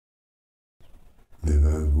live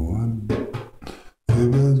as one,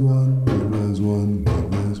 live as one, live as one,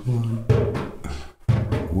 live as one,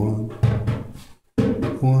 one,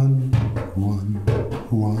 one, one,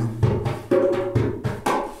 one,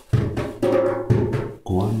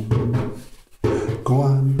 Guan,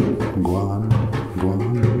 Guan, Guan, Guan,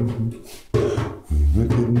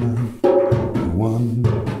 wicked man, one,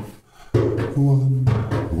 one,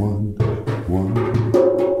 one, one,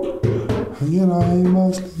 and I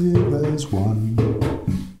must live as one,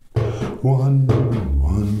 one,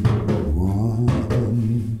 one, one,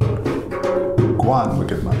 Guan,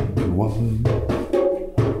 wicked man, one,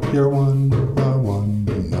 you're one, I one,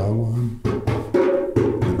 we are one,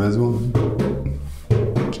 live as one.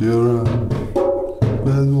 Children,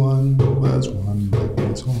 there's one, there's one,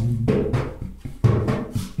 there's one.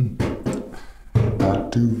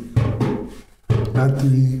 Not two, not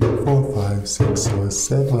three, 4, 5, 6, or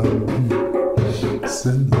 7.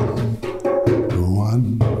 7.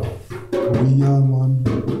 One, we are one.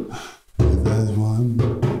 Live as one.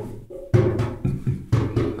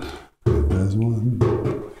 Live as one.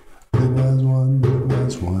 Live as one. Live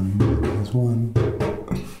as one. Live as one.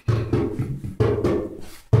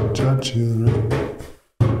 Children,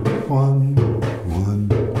 one, one,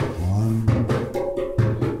 one,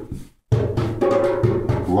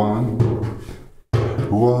 one,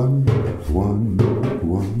 one, one, one,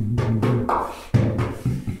 one,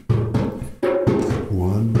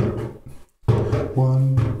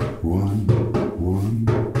 one, one, one,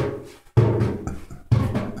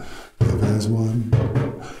 live as one,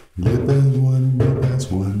 live as one, live as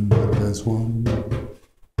one, live as one,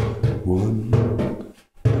 one.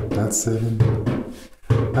 Not 7,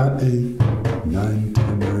 not 8, 9,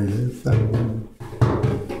 10, or 11.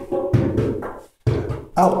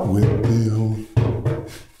 Out with the old,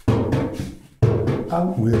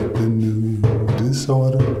 out with the new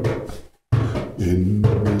disorder in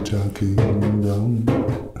the kingdom.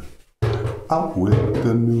 Out with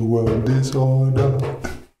the new world disorder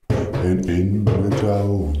and in the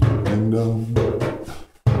old kingdom.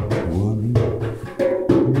 One,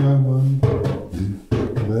 one.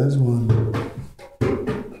 Live as one,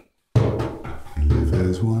 live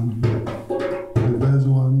as one, live as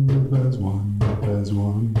one, live as one, live as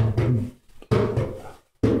one.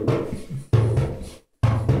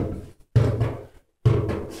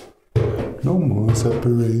 No more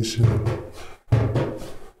separation,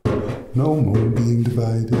 no more being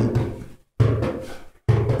divided.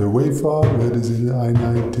 The way forward is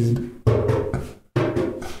united.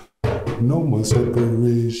 No more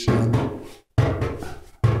separation.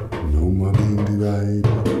 No more being divided,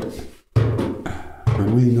 but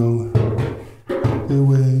we know the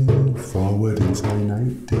way forward is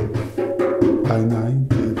united,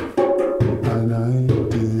 united,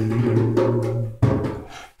 united.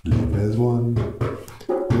 Live as one,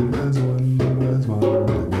 live as one, live as one,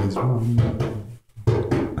 live as one.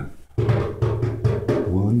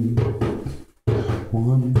 One,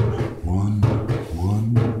 one, one,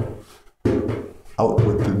 one.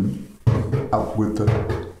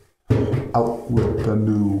 Out with the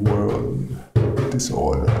new world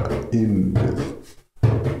disorder in this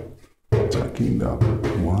kingdom.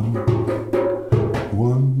 One,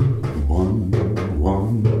 one, one,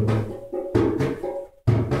 one,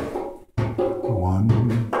 one,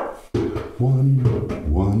 one,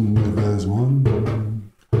 one, live as one,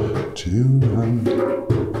 children.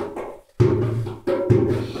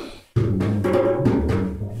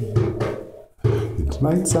 It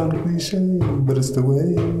might sound cliche, but it's the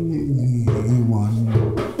way. One,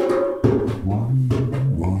 one,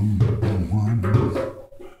 one, one.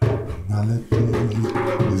 Reality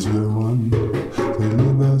is we're one. So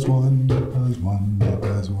live as one, live as one, live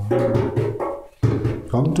as one.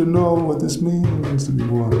 Come to know what this means to be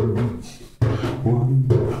one. One,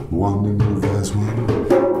 one, and live as one.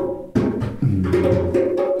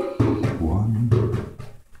 One,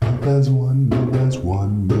 live as one, live as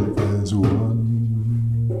one, live